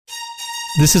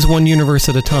This is One Universe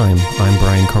at a Time. I'm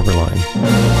Brian Carberline.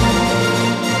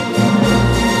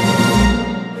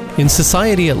 In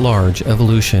society at large,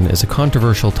 evolution is a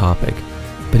controversial topic,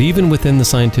 but even within the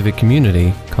scientific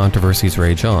community, controversies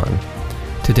rage on.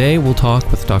 Today, we'll talk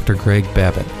with Dr. Greg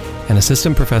Babbitt, an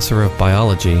assistant professor of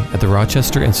biology at the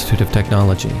Rochester Institute of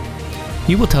Technology.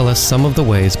 He will tell us some of the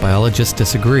ways biologists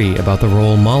disagree about the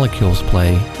role molecules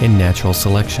play in natural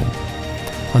selection.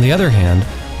 On the other hand,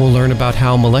 we'll learn about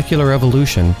how molecular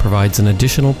evolution provides an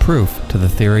additional proof to the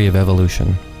theory of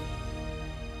evolution.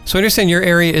 So I understand your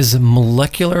area is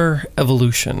molecular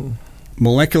evolution.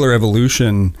 Molecular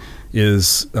evolution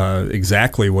is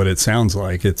exactly what it sounds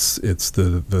like. It's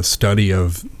the study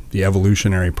of the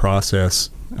evolutionary process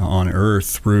on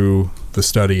Earth through the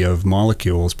study of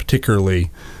molecules, particularly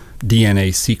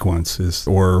DNA sequences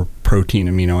or protein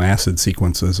amino acid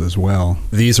sequences as well.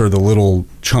 These are the little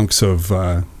chunks of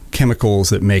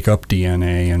chemicals that make up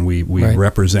DNA, and we Right.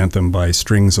 represent them by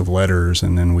strings of letters,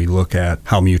 and then we look at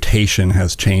how mutation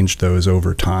has changed those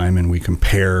over time, and we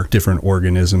compare different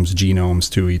organisms' genomes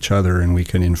to each other, and we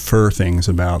can infer things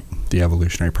about the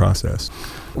evolutionary process.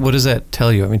 What does that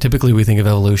tell you? I mean, typically we think of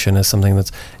evolution as something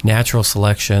that's natural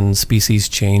selection, species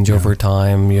change over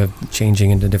time, you have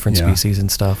changing into different species and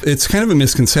stuff. It's kind of a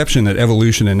misconception that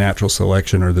evolution and natural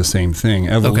selection are the same thing.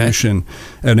 Evolution,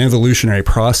 an evolutionary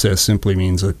process simply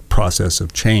means a process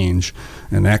of change,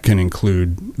 and that can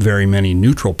include very many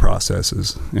neutral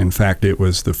processes. In fact, it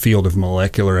was the field of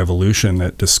molecular evolution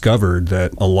that discovered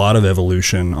that a lot of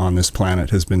evolution on this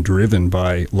planet has been driven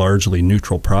by largely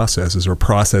neutral processes, or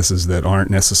processes that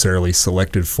aren't necessarily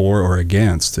selected for or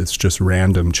against. It's just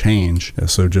random change.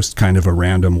 So just kind of a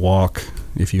random walk.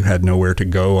 If you had nowhere to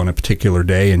go on a particular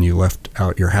day and you left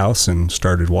out your house and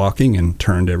started walking and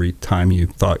turned every time you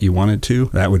thought you wanted to,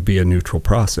 that would be a neutral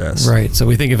process. Right. So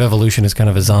we think of evolution as kind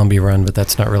of a zombie run, but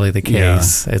that's not really the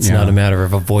case. It's not a matter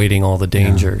of avoiding all the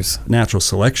dangers. Natural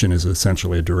selection is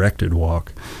essentially a directed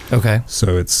walk. Okay.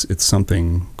 So it's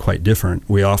something quite different.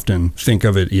 We often think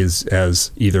of it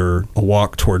as either a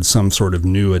walk towards some sort of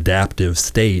new adaptive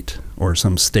state or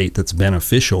some state that's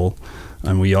beneficial.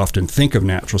 And we often think of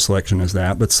natural selection as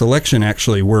that, but selection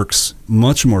actually works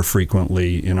much more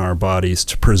frequently in our bodies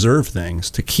to preserve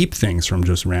things, to keep things from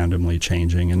just randomly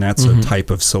changing. And that's a type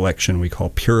of selection we call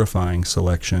purifying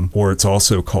selection, or it's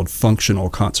also called functional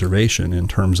conservation in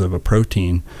terms of a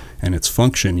protein and its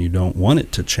function. You don't want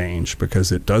it to change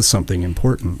because it does something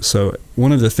important. So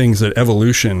one of the things that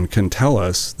evolution can tell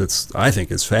us that's, I think,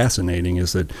 is fascinating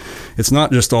is that it's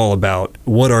not just all about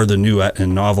what are the new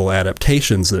and novel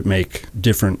adaptations that make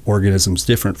different organisms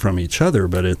different from each other,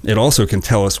 but it also can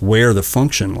tell us where the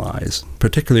function lies,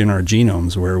 particularly in our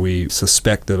genomes, where we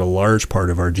suspect that a large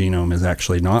part of our genome is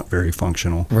actually not very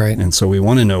functional. Right. And so we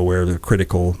want to know where the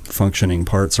critical functioning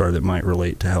parts are that might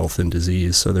relate to health and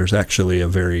disease. So there's actually a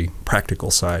very practical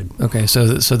side. Okay, so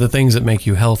the things that make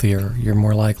you healthier, you're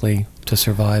more likely to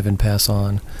survive and pass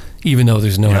on, even though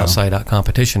there's no outside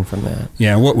competition from that.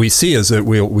 Yeah, what we see is that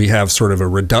we have sort of a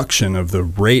reduction of the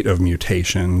rate of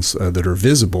mutations that are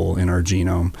visible in our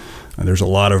genome. There's a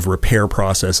lot of repair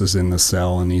processes in the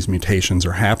cell, and these mutations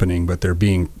are happening, but they're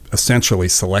being essentially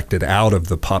selected out of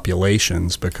the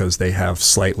populations because they have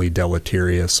slightly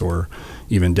deleterious or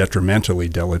even detrimentally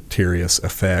deleterious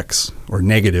effects or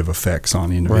negative effects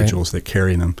on individuals that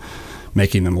carry them,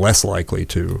 making them less likely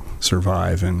to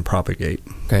survive and propagate.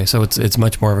 Okay, so it's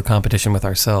much more of a competition with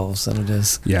ourselves than it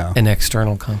is an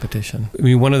external competition. I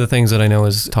mean, one of the things that I know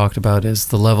is talked about is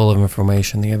the level of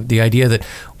information. The idea that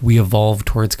we evolve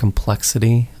towards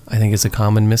complexity, I think, is a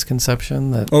common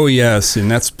misconception. Oh yes,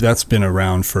 and that's been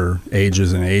around for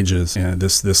ages and ages. And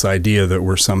this idea that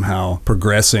we're somehow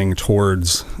progressing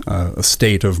towards a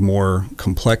state of more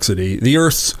complexity. The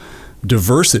Earth's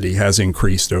diversity has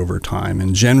increased over time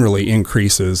and generally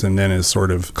increases and then is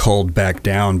sort of culled back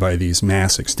down by these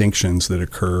mass extinctions that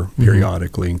occur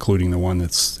periodically, including the one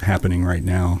that's happening right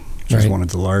now, which is one of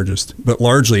the largest. But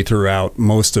largely throughout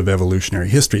most of evolutionary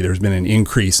history, there's been an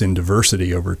increase in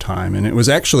diversity over time. And it was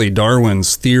actually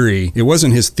Darwin's theory. It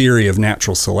wasn't his theory of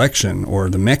natural selection or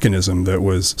the mechanism that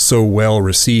was so well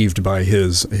received by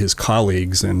his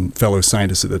colleagues and fellow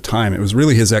scientists at the time. It was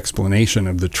really his explanation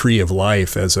of the tree of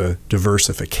life as a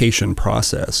diversification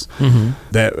process.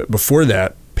 That before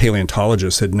that,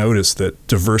 paleontologists had noticed that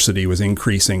diversity was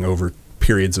increasing over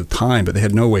periods of time, but they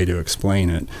had no way to explain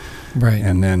it. Right.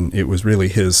 And then it was really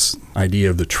his idea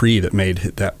of the tree that made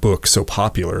that book so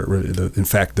popular. In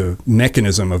fact, the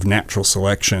mechanism of natural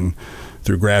selection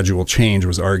through gradual change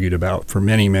was argued about for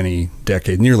many, many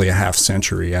decades, nearly a half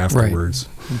century afterwards.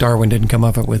 Right. Darwin didn't come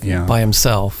up with it by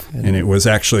himself. And it was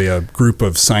actually a group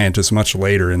of scientists much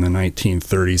later in the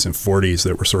 1930s and 40s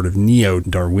that were sort of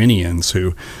neo-Darwinians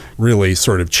who really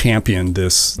sort of championed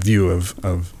this view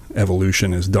of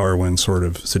evolution as Darwin sort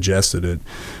of suggested it.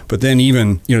 But then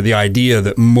even, the idea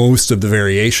that most of the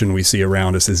variation we see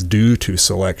around us is due to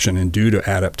selection and due to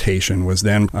adaptation was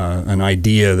then an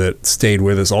idea that stayed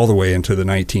with us all the way into the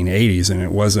 1980s. And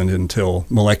it wasn't until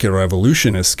molecular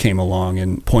evolutionists came along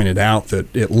and pointed out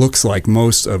that it looks like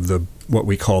most of the what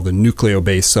we call the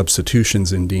nucleobase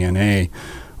substitutions in DNA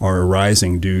are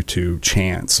arising due to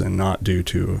chance and not due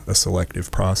to a selective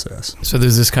process. So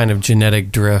there's this kind of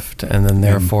genetic drift, and then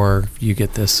therefore you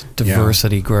get this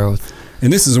diversity growth.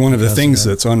 And this is one of the things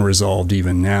that's unresolved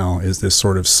even now, is this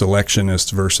sort of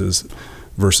selectionist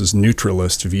versus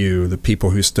neutralist view. The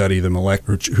people who study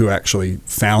who actually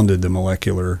founded the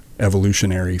molecular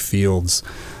evolutionary fields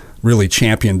really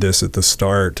championed this at the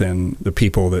start, and the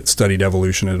people that studied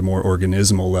evolution at a more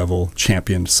organismal level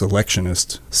championed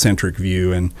selectionist-centric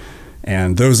view.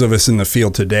 And those of us in the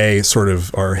field today sort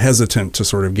of are hesitant to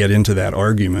sort of get into that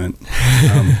argument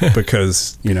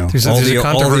because, there's a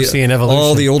controversy in evolution.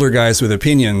 All the older guys with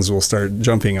opinions will start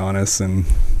jumping on us and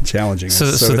challenging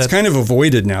us. So it's kind of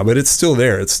avoided now, but it's still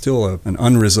there. It's still an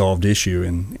unresolved issue.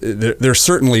 And there's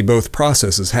certainly both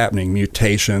processes happening,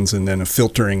 mutations and then a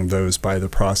filtering of those by the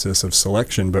process of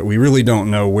selection. But we really don't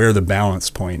know where the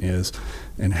balance point is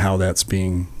and how that's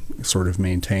being sort of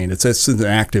maintained. It's an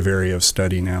active area of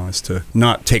study now, is to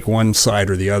not take one side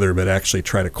or the other, but actually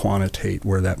try to quantitate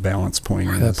where that balance point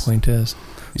is. Where that point is.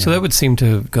 So that would seem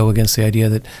to go against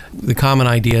the common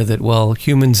idea that, well,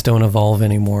 humans don't evolve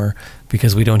anymore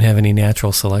because we don't have any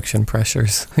natural selection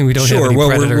pressures. We don't have any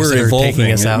predators that are taking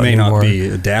us out anymore. It may not be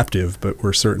adaptive, but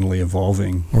we're certainly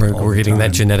evolving. We're getting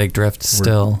that genetic drift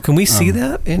still. Can we see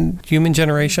that in human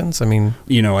generations? I mean,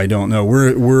 I don't know.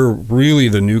 We're really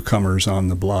the newcomers on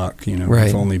the block.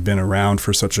 We've only been around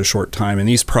for such a short time, and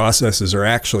these processes are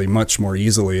actually much more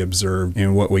easily observed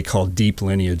in what we call deep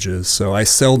lineages. So I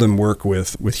seldom work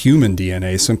with human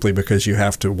DNA simply because you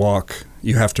have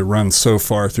to run so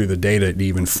far through the data to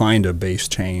even find a base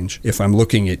change. If I'm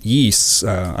looking at yeasts,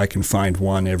 I can find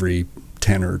one every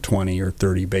 10 or 20 or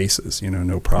 30 bases,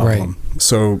 no problem. Right.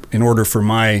 So in order for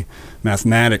my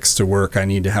mathematics to work, I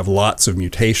need to have lots of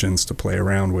mutations to play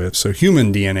around with. So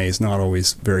human DNA is not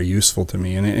always very useful to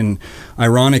me. And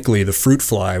ironically, the fruit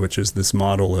fly, which is this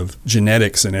model of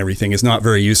genetics and everything, is not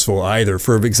very useful either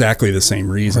for exactly the same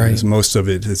reasons. Right. Most of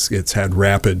it's had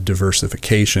rapid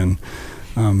diversification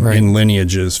in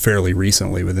lineages fairly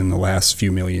recently, within the last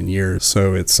few million years.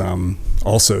 So it's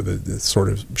also it's sort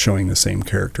of showing the same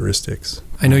characteristics.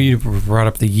 I know you brought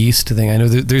up the yeast thing. I know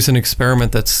there's an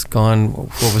experiment that's gone,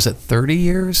 30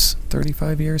 years,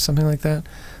 35 years, something like that,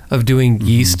 of doing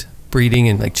yeast breeding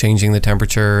and changing the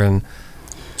temperature and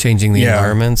changing the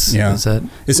environments. Yeah.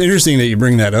 It's interesting that you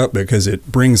bring that up, because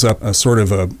it brings up a sort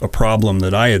of a problem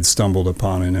that I had stumbled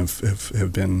upon and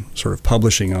have been sort of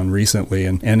publishing on recently.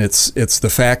 And it's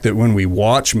the fact that when we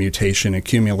watch mutation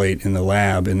accumulate in the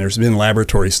lab, and there's been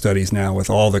laboratory studies now with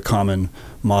all the common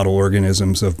model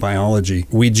organisms of biology,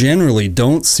 we generally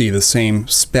don't see the same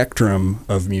spectrum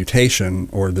of mutation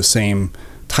or the same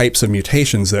types of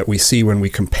mutations that we see when we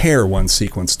compare one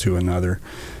sequence to another.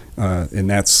 And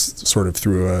that's sort of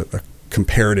through a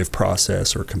comparative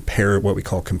process, or what we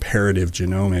call comparative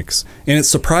genomics. And it's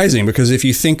surprising, because if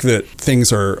you think that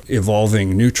things are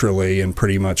evolving neutrally and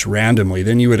pretty much randomly,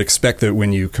 then you would expect that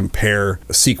when you compare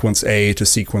sequence A to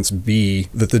sequence B,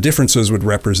 that the differences would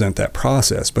represent that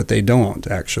process, but they don't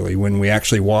actually. When we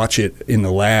actually watch it in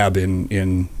the lab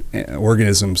in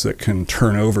organisms that can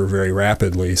turn over very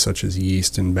rapidly, such as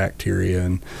yeast and bacteria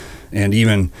and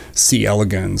even C.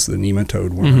 elegans, the nematode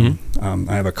worm.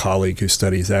 I have a colleague who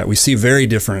studies that. We see very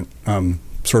different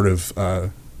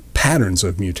patterns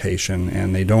of mutation,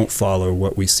 and they don't follow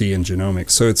what we see in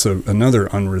genomics. So it's another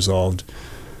unresolved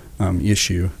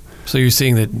issue. So you're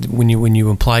seeing that when you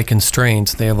apply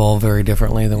constraints, they evolve very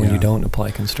differently than when you don't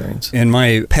apply constraints. And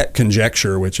my pet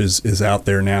conjecture, which is out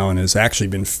there now and has actually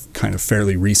been kind of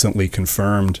fairly recently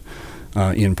confirmed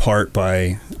in part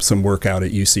by some work out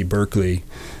at UC Berkeley,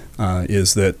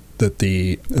 is that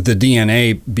the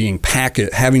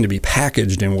DNA having to be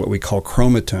packaged in what we call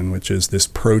chromatin, which is this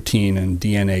protein and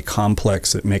DNA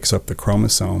complex that makes up the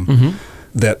chromosome,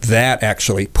 that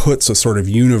actually puts a sort of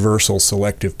universal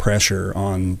selective pressure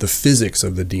on the physics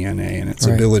of the DNA and its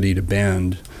ability to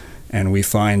bend. And we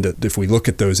find that if we look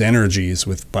at those energies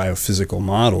with biophysical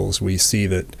models, we see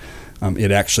that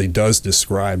it actually does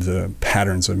describe the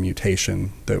patterns of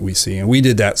mutation that we see. And we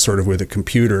did that sort of with a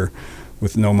computer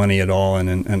with no money at all, and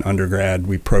in undergrad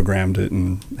we programmed it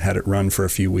and had it run for a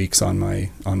few weeks on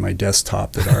my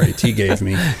desktop that RIT gave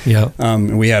me. Yeah.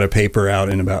 We had a paper out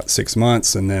in about 6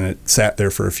 months, and then it sat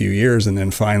there for a few years, and then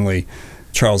finally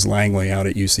Charles Langley out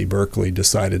at UC Berkeley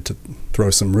decided to throw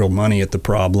some real money at the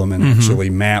problem and actually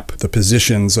map the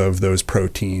positions of those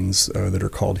proteins that are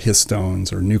called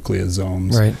histones or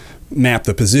nucleosomes. Right. Map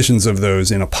the positions of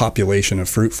those in a population of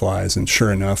fruit flies, and sure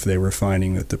enough, they were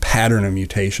finding that the pattern of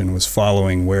mutation was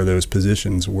following where those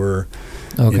positions were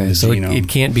in the so genome. it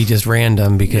can't be just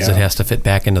random because it has to fit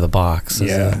back into the box.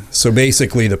 So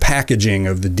basically the packaging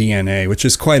of the DNA, which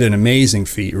is quite an amazing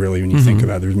feat, really, when you think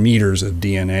about it. There's meters of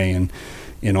DNA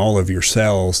in all of your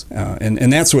cells.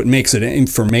 And that's what makes it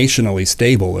informationally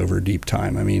stable over deep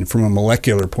time. I mean, from a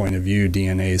molecular point of view,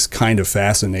 DNA is kind of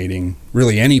fascinating.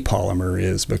 Really, any polymer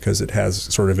is, because it has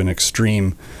sort of an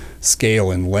extreme scale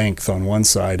in length on one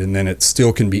side, and then it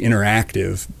still can be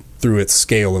interactive through its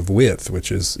scale of width,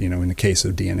 which is, in the case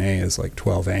of DNA, is like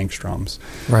 12 angstroms.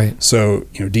 Right. So,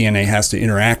 DNA has to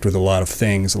interact with a lot of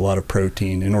things, a lot of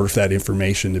protein, in order for that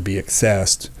information to be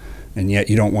accessed. And yet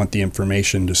you don't want the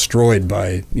information destroyed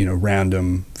by,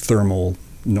 random thermal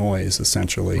noise,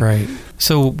 essentially. Right.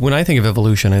 So when I think of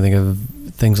evolution, I think of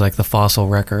things like the fossil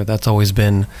record. That's always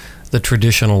been the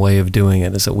traditional way of doing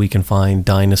it, is that we can find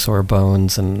dinosaur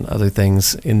bones and other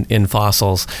things in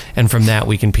fossils. And from that,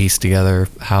 we can piece together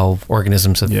how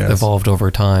organisms have evolved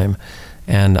over time.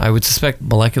 And I would suspect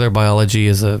molecular biology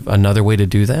is another way to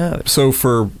do that. So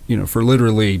for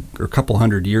literally a couple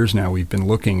hundred years now, we've been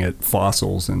looking at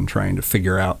fossils and trying to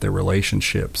figure out their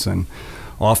relationships. And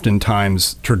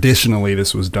oftentimes, traditionally,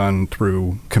 this was done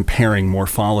through comparing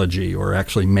morphology, or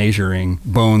actually measuring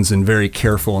bones in very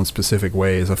careful and specific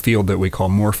ways, a field that we call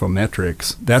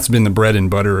morphometrics. That's been the bread and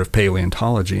butter of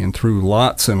paleontology. And through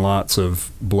lots and lots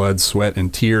of blood, sweat,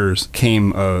 and tears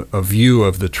came a view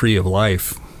of the tree of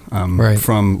life.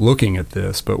 From looking at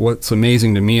this. But what's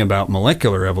amazing to me about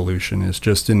molecular evolution is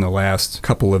just in the last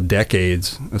couple of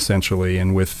decades, essentially,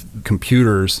 and with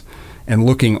computers, and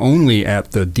looking only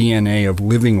at the DNA of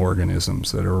living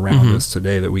organisms that are around us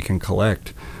today that we can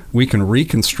collect, we can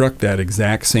reconstruct that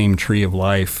exact same tree of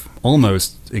life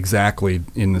almost exactly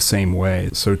in the same way.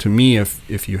 So to me,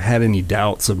 if you had any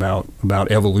doubts about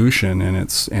evolution and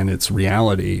its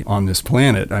reality on this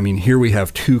planet, I mean, here we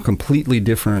have two completely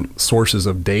different sources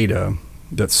of data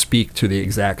that speak to the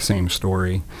exact same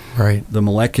story. Right. The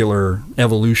molecular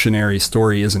evolutionary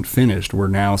story isn't finished. We're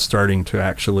now starting to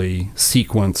actually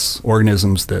sequence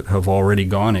organisms that have already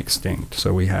gone extinct.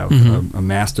 So we have a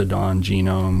mastodon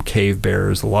genome, cave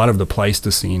bears, a lot of the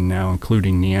Pleistocene now,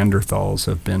 including Neanderthals,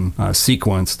 have been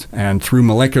sequenced. And through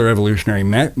molecular evolutionary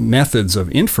methods of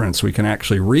inference, we can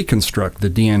actually reconstruct the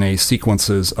DNA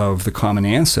sequences of the common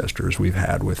ancestors we've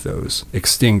had with those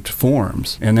extinct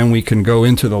forms. And then we can go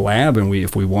into the lab, and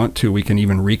if we want to, we can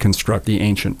even reconstruct the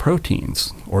ancient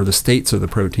proteins, or the states of the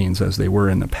proteins as they were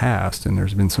in the past. And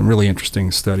there's been some really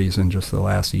interesting studies in just the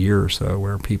last year or so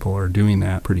where people are doing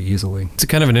that pretty easily. It's a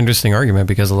kind of an interesting argument,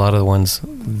 because a lot of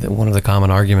one of the common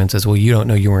arguments is, well, you don't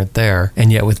know, you weren't there.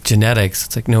 And yet with genetics,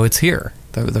 it's like, no, it's here.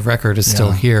 The record is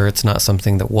still here. It's not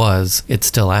something that was. It's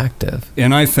still active.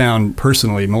 And I found,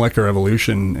 personally, molecular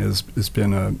evolution has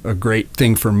been a great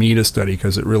thing for me to study,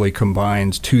 because it really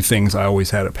combines two things I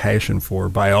always had a passion for.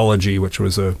 Biology, which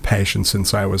was a passion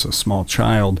since I was a small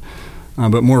child,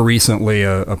 but more recently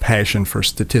a passion for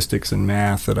statistics and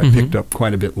math that I picked up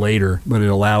quite a bit later. But it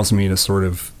allows me to sort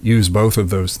of use both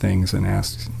of those things and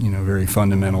ask, very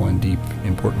fundamental and deep,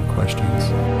 important questions.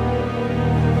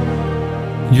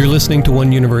 You're listening to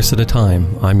One Universe at a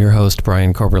Time. I'm your host,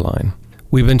 Brian Koberlein.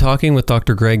 We've been talking with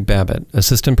Dr. Greg Babbitt,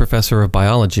 Assistant Professor of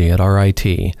Biology at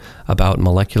RIT, about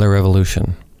molecular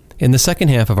evolution. In the second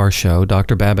half of our show,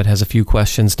 Dr. Babbitt has a few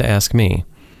questions to ask me.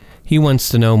 He wants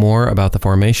to know more about the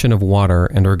formation of water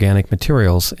and organic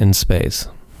materials in space.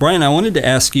 Brian, I wanted to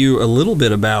ask you a little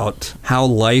bit about how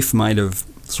life might have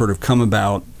sort of come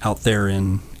about out there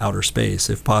in outer space,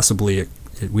 if possibly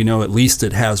we know at least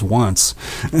it has once.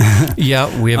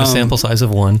 Yeah, we have a sample size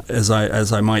of one. As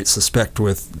I might suspect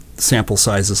with sample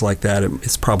sizes like that,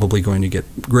 it's probably going to get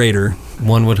greater.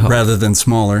 One would hope. Rather than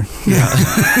smaller. Yeah.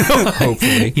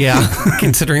 Hopefully. Yeah,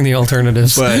 considering the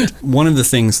alternatives. But one of the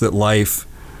things that life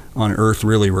on Earth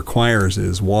really requires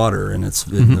is water, and it's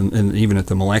and even at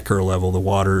the molecular level, the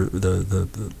water, the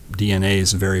DNA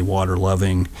is very water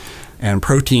loving. And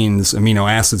proteins,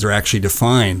 amino acids, are actually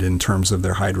defined in terms of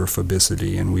their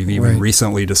hydrophobicity. And we've even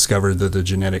recently discovered that the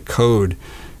genetic code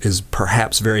is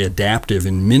perhaps very adaptive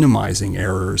in minimizing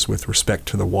errors with respect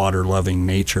to the water-loving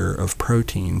nature of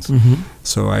proteins.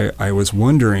 So I was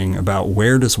wondering about,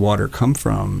 where does water come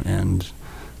from and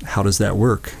how does that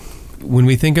work? When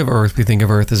we think of Earth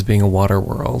as being a water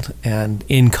world, and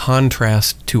in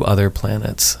contrast to other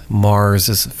planets. Mars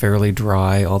is fairly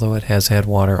dry, although it has had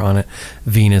water on it.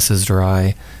 Venus is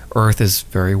dry. Earth is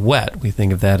very wet. We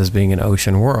think of that as being an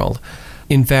ocean world.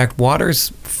 In fact, water's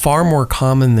far more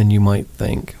common than you might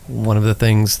think. One of the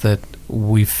things that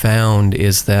we found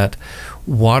is that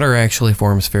water actually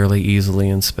forms fairly easily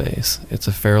in space. It's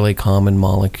a fairly common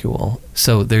molecule.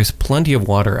 So there's plenty of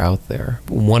water out there.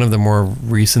 One of the more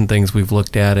recent things we've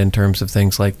looked at in terms of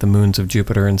things like the moons of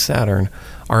Jupiter and Saturn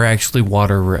are actually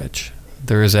water rich.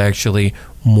 There is actually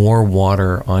more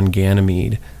water on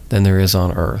Ganymede than there is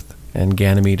on Earth. And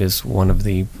Ganymede is one of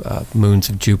the moons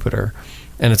of Jupiter.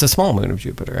 And it's a small moon of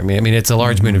Jupiter. I mean, it's a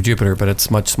large moon of Jupiter, but it's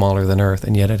much smaller than Earth,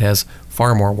 and yet it has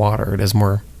far more water. It has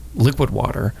more liquid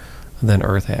water than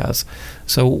Earth has.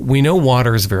 So we know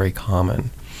water is very common,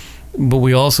 but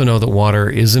we also know that water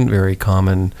isn't very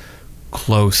common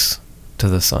close to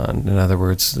the sun. In other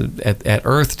words, at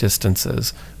Earth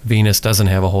distances, Venus doesn't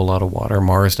have a whole lot of water.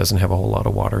 Mars doesn't have a whole lot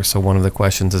of water. So one of the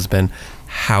questions has been,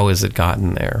 how has it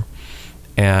gotten there?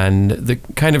 And the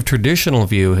kind of traditional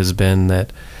view has been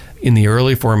that in the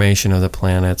early formation of the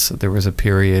planets, there was a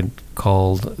period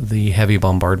called the heavy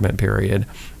bombardment period,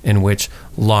 in which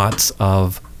lots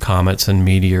of comets and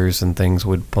meteors and things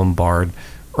would bombard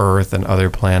Earth and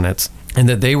other planets, and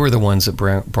that they were the ones that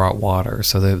brought water.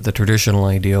 So the traditional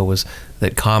idea was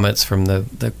that comets from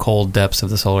the cold depths of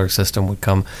the solar system would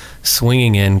come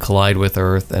swinging in, collide with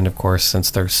Earth, and of course, since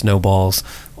they're snowballs,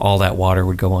 all that water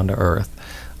would go onto Earth.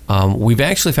 We've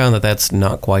actually found that that's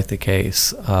not quite the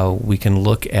case. We can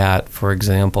look at, for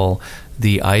example,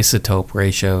 the isotope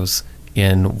ratios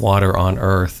in water on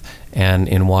Earth and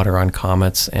in water on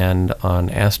comets and on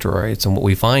asteroids. And what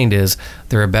we find is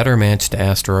they're a better match to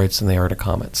asteroids than they are to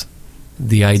comets.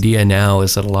 The idea now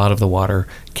is that a lot of the water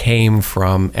came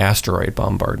from asteroid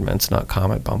bombardments, not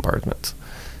comet bombardments.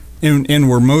 And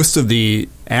were most of the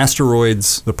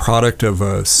asteroids the product of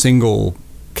a single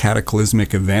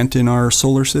cataclysmic event in our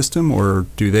solar system, or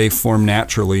do they form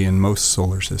naturally in most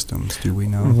solar systems? Do we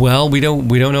know? Well, we don't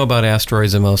know about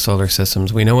asteroids in most solar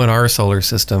systems. We know in our solar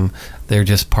system they're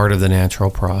just part of the natural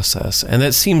process, and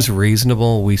that seems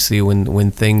reasonable. We see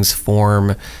when things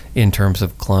form in terms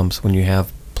of clumps, when you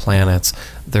have planets,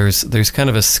 there's kind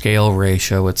of a scale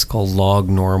ratio. It's called log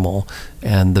normal,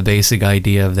 and the basic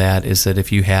idea of that is that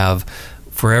if you have,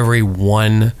 for every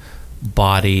one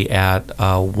body at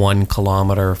 1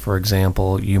 kilometer, for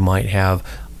example, you might have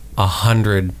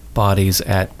 100 bodies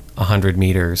at 100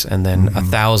 meters, and then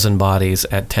 1,000 bodies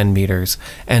at 10 meters,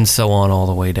 and so on all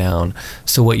the way down.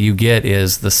 So what you get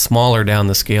is, the smaller down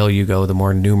the scale you go, the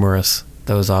more numerous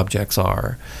those objects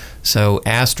are. So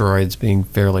asteroids, being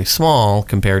fairly small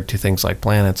compared to things like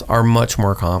planets, are much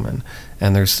more common,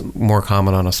 and they're more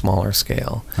common on a smaller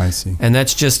scale. I see. And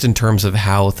that's just in terms of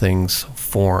how things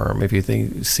form. If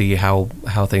you see how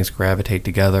things gravitate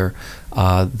together,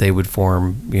 they would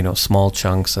form small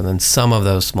chunks, and then some of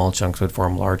those small chunks would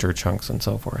form larger chunks, and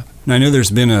so forth. Now, I know there's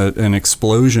been an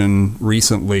explosion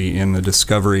recently in the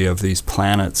discovery of these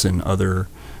planets in other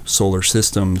solar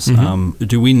systems.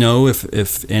 Do we know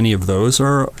if any of those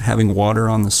are having water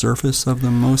on the surface of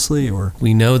them mostly, or?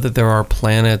 We know that there are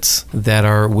planets that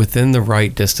are within the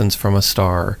right distance from a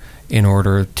star in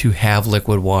order to have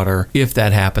liquid water, if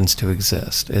that happens to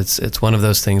exist. It's one of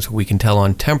those things we can tell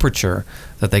on temperature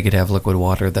that they could have liquid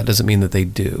water. That doesn't mean that they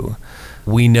do.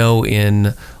 We know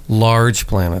in large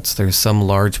planets, there's some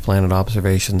large planet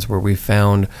observations where we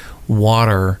found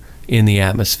water in the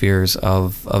atmospheres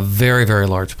of very, very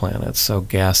large planets, so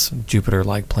gas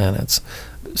Jupiter-like planets.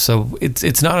 So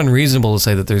it's not unreasonable to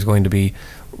say that there's going to be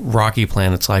rocky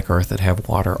planets like Earth that have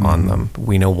water on them.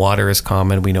 We know water is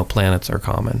common, we know planets are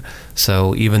common.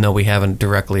 So even though we haven't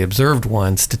directly observed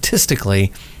one,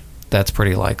 statistically, that's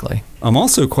pretty likely. I'm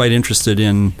also quite interested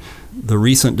in the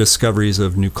recent discoveries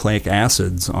of nucleic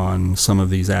acids on some of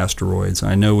these asteroids.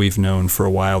 I know we've known for a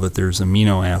while that there's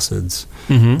amino acids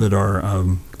that are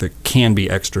that can be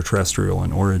extraterrestrial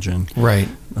in origin. Right.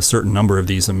 A certain number of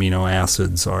these amino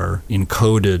acids are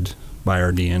encoded by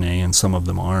our DNA, and some of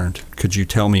them aren't. Could you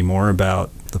tell me more about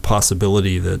the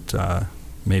possibility that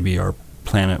maybe our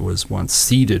planet was once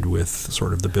seeded with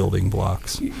sort of the building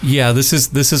blocks. Yeah, this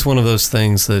is one of those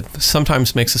things that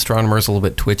sometimes makes astronomers a little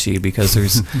bit twitchy, because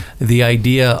there's the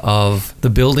idea of the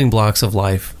building blocks of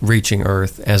life reaching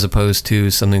Earth, as opposed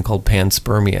to something called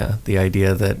panspermia, the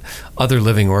idea that other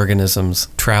living organisms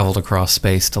traveled across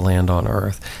space to land on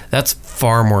Earth. That's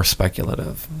far more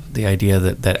speculative, the idea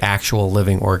that actual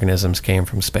living organisms came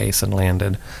from space and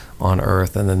landed on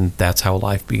Earth, and then that's how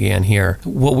life began here.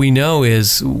 What we know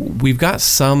is we've got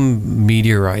some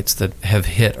meteorites that have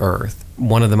hit Earth.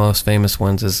 One of the most famous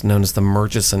ones is known as the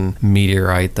Murchison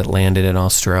meteorite that landed in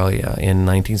Australia in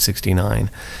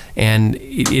 1969. And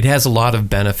it has a lot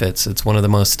of benefits. It's one of the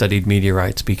most studied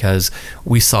meteorites because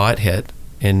we saw it hit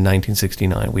in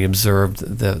 1969. We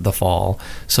observed the fall,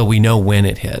 so we know when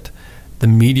it hit. The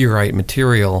meteorite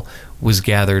material was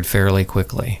gathered fairly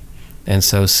quickly. And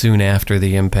so soon after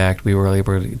the impact, we were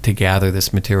able to gather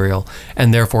this material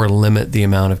and therefore limit the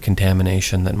amount of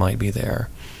contamination that might be there.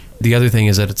 The other thing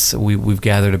is that we've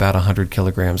gathered about 100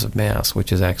 kilograms of mass,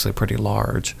 which is actually pretty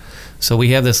large. So we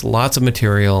have this lots of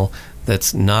material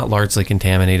that's not largely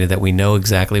contaminated, that we know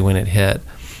exactly when it hit.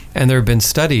 And there have been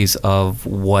studies of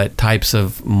what types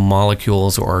of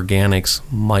molecules or organics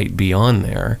might be on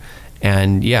there.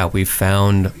 And yeah, we've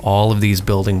found all of these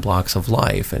building blocks of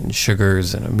life, and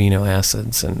sugars and amino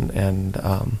acids and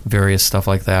various stuff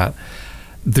like that.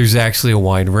 There's actually a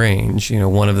wide range.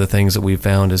 One of the things that we've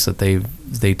found is that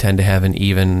they tend to have an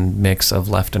even mix of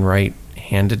left and right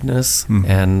handedness. Mm-hmm.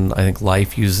 And I think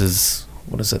life uses,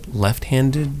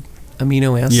 left-handed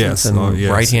amino acids and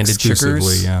right-handed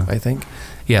sugars, I think.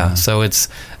 Yeah, so it's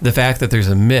the fact that there's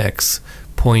a mix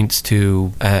points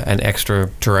to an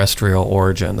extraterrestrial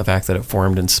origin, the fact that it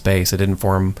formed in space. It didn't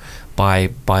form by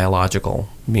biological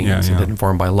means. It didn't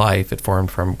form by life. It formed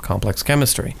from complex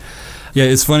chemistry. Yeah,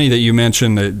 it's funny that you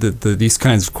mentioned that these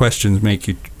kinds of questions make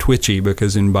you twitchy,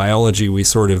 because in biology we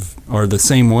sort of are the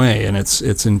same way, and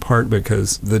it's in part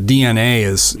because the DNA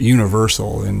is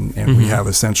universal, and mm-hmm. we have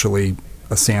essentially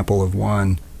a sample of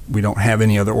one. We don't have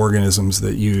any other organisms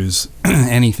that use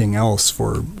anything else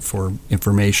for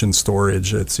information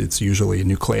storage. It's usually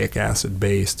nucleic acid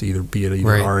based, be it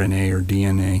right. RNA or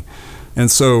DNA. And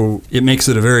so it makes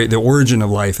it the origin of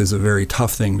life is a very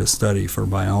tough thing to study for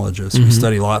biologists. Mm-hmm. We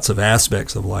study lots of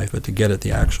aspects of life, but to get at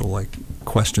the actual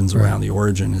questions around the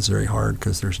origin is very hard,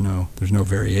 because there's no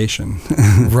variation.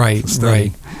 Right.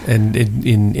 And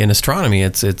in astronomy,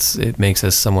 it makes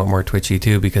us somewhat more twitchy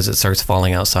too, because it starts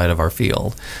falling outside of our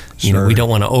field. Sure. We don't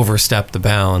want to overstep the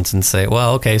bounds and say,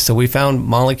 well, okay, so we found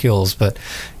molecules, but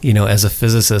as a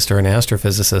physicist or an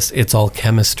astrophysicist, it's all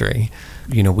chemistry.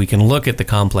 We can look at the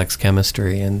complex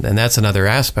chemistry, and that's another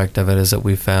aspect of it, is that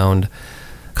we found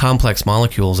complex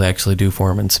molecules actually do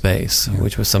form in space,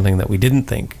 which was something that we didn't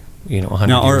think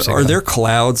 100 years ago. Are there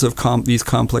clouds of these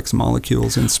complex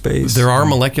molecules in space? There are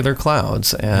molecular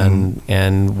clouds,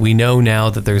 and we know now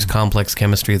that there's complex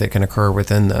chemistry that can occur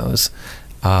within those,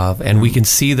 and we can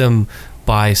see them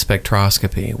by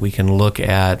spectroscopy. We can look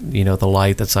at the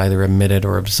light that's either emitted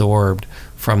or absorbed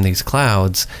from these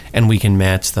clouds, and we can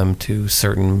match them to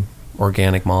certain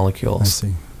organic molecules. I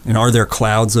see. And are there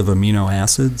clouds of amino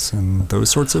acids and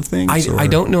those sorts of things? I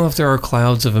don't know if there are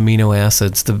clouds of amino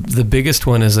acids. The biggest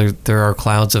one is there are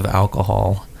clouds of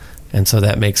alcohol. And so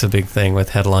that makes a big thing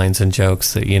with headlines and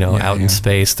jokes that, in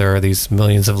space there are these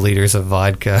millions of liters of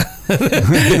vodka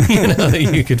that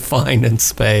you could find in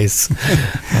space.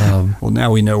 Well,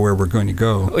 now we know where we're going to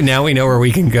go. Now we know where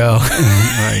we can go.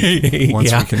 Right.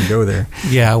 Once we can go there.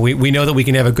 Yeah, we know that we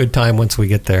can have a good time once we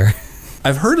get there.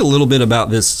 I've heard a little bit about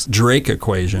this Drake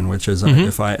equation, which is,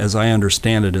 mm-hmm. as I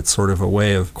understand it, it's sort of a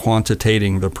way of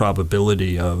quantitating the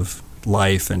probability of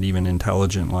life and even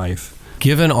intelligent life.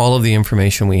 Given all of the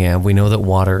information we have, we know that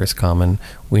water is common,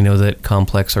 we know that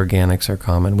complex organics are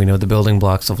common, we know the building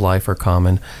blocks of life are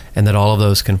common, and that all of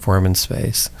those can form in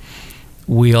space.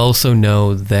 We also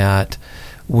know that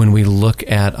when we look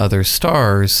at other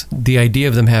stars, the idea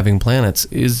of them having planets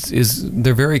is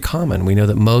they're very common. We know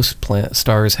that most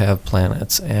stars have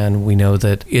planets, and we know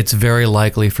that it's very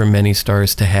likely for many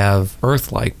stars to have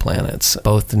Earth-like planets,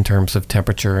 both in terms of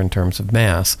temperature and in terms of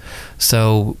mass.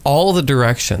 So all the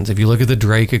directions, if you look at the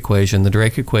Drake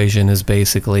equation is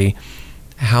basically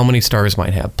how many stars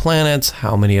might have planets,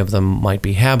 how many of them might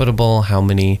be habitable, how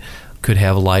many could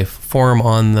have life form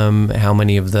on them, how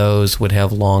many of those would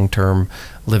have long-term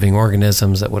living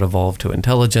organisms that would evolve to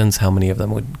intelligence, how many of them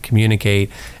would communicate.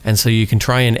 And so you can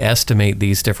try and estimate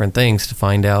these different things to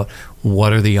find out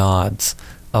what are the odds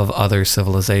of other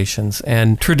civilizations.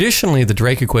 And traditionally, the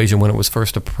Drake equation, when it was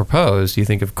first proposed, you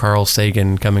think of Carl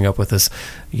Sagan coming up with this,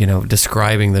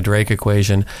 describing the Drake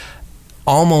equation.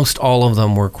 almost all of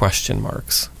them were question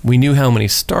marks. We knew how many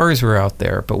stars were out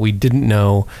there, but we didn't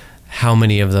know how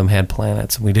many of them had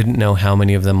planets. We didn't know how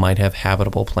many of them might have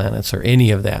habitable planets or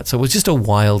any of that. So it was just a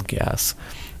wild guess.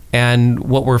 And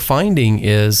what we're finding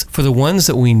is, for the ones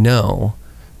that we know,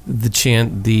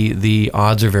 the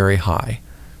odds are very high.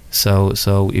 So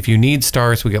if you need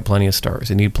stars, we got plenty of stars.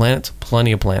 You need planets,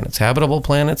 plenty of planets. Habitable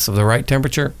planets of the right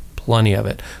temperature, plenty of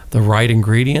it. The right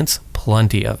ingredients,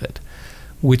 plenty of it.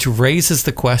 Which raises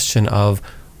the question of,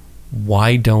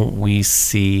 why don't we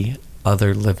see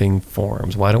other living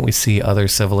forms? Why don't we see other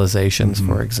civilizations,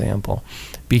 for example?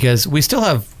 Because we still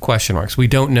have question marks. We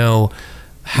don't know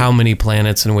how many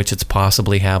planets in which it's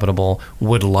possibly habitable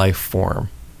would life form.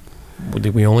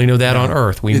 We only know that on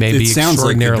Earth. We may be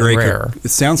extraordinarily rare. It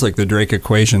sounds like the Drake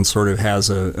equation sort of has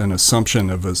an assumption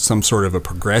of some sort of a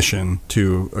progression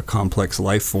to a complex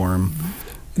life form.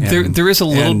 There is a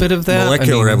little bit of that.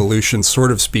 Molecular evolution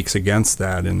sort of speaks against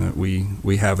that, in that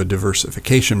we have a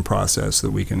diversification process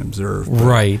that we can observe.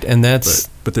 Right, and that's...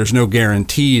 But there's no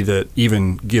guarantee that,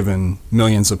 even given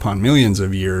millions upon millions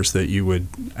of years, that you would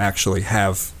actually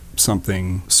have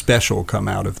something special come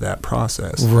out of that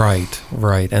process. Right.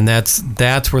 And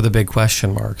that's where the big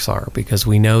question marks are, because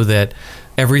we know that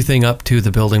everything up to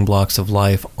the building blocks of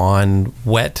life on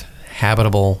wet,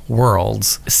 habitable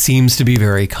worlds seems to be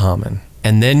very common.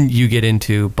 And then you get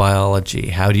into biology.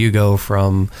 How do you go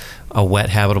from a wet,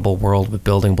 habitable world with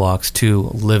building blocks to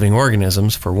living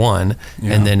organisms, for one?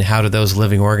 Yeah. And then how do those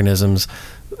living organisms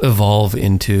evolve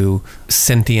into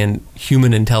sentient,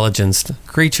 human intelligence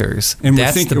creatures? And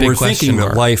we're thinking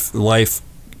that life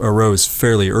arose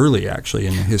fairly early, actually,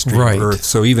 in the history of Earth.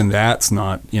 So even that's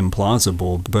not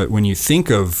implausible. But when you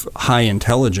think of high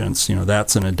intelligence,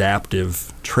 that's an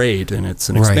adaptive trait, and it's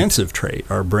an expensive trait.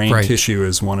 Our brain tissue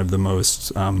is one of the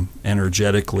most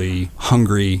energetically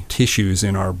hungry tissues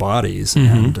in our bodies,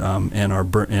 and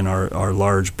our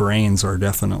large brains are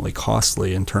definitely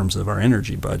costly in terms of our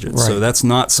energy budget. So that's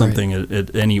not something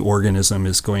any organism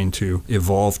is going to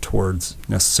evolve towards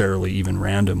necessarily, even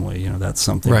randomly. That's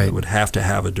something that would have to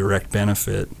have a direct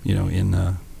benefit,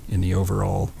 in the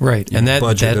overall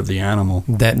budget of the animal.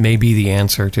 That may be the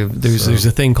answer to. There's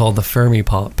a thing called the Fermi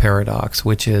paradox,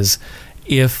 which is,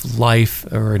 if life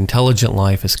or intelligent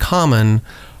life is common,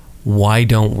 why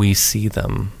don't we see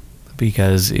them?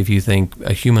 Because if you think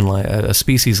a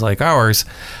species like ours,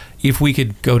 if we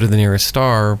could go to the nearest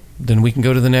star, then we can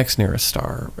go to the next nearest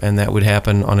star, and that would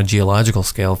happen on a geological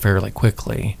scale fairly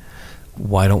quickly.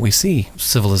 Why don't we see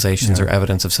civilizations or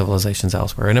evidence of civilizations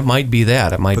elsewhere? And it might be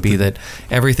that. It might be that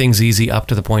everything's easy up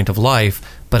to the point of life,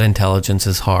 but intelligence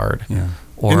is hard. Yeah.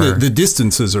 And the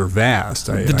distances are vast.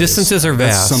 Distances are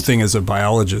vast. That's something, as a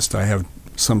biologist, I have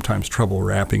sometimes trouble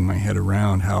wrapping my head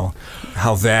around how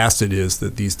vast it is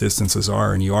that these distances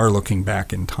are, and you are looking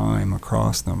back in time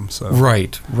across them. So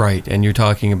Right. And you're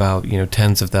talking about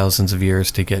tens of thousands of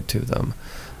years to get to them.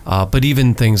 But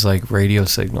even things like radio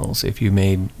signals, if you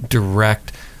made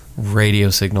direct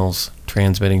radio signals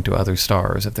transmitting to other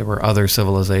stars, if there were other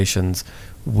civilizations,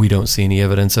 we don't see any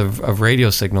evidence of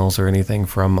radio signals or anything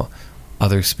from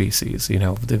other species.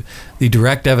 The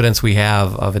direct evidence we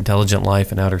have of intelligent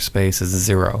life in outer space is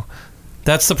zero.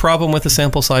 That's the problem with a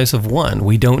sample size of 1.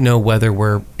 We don't know whether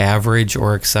we're average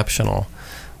or exceptional.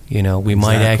 We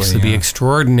might actually be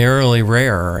extraordinarily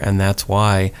rare, and that's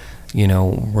why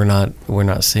we're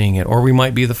not seeing it, or we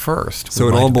might be the first. So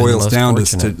it all boils down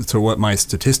to what my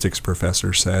statistics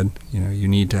professor said. You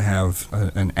need to have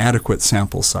an adequate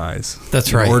sample size.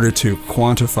 That's right. In order to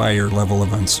quantify your level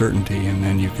of uncertainty, and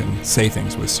then you can say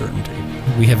things with certainty.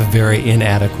 We have a very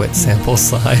inadequate sample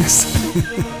size.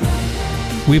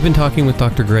 We've been talking with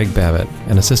Dr. Greg Babbitt,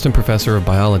 an assistant professor of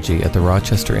biology at the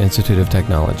Rochester Institute of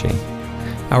Technology.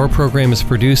 Our program is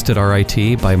produced at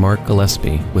RIT by Mark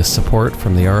Gillespie with support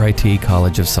from the RIT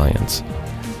College of Science.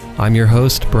 I'm your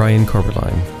host, Brian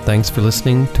Corberline. Thanks for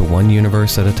listening to One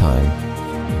Universe at a Time.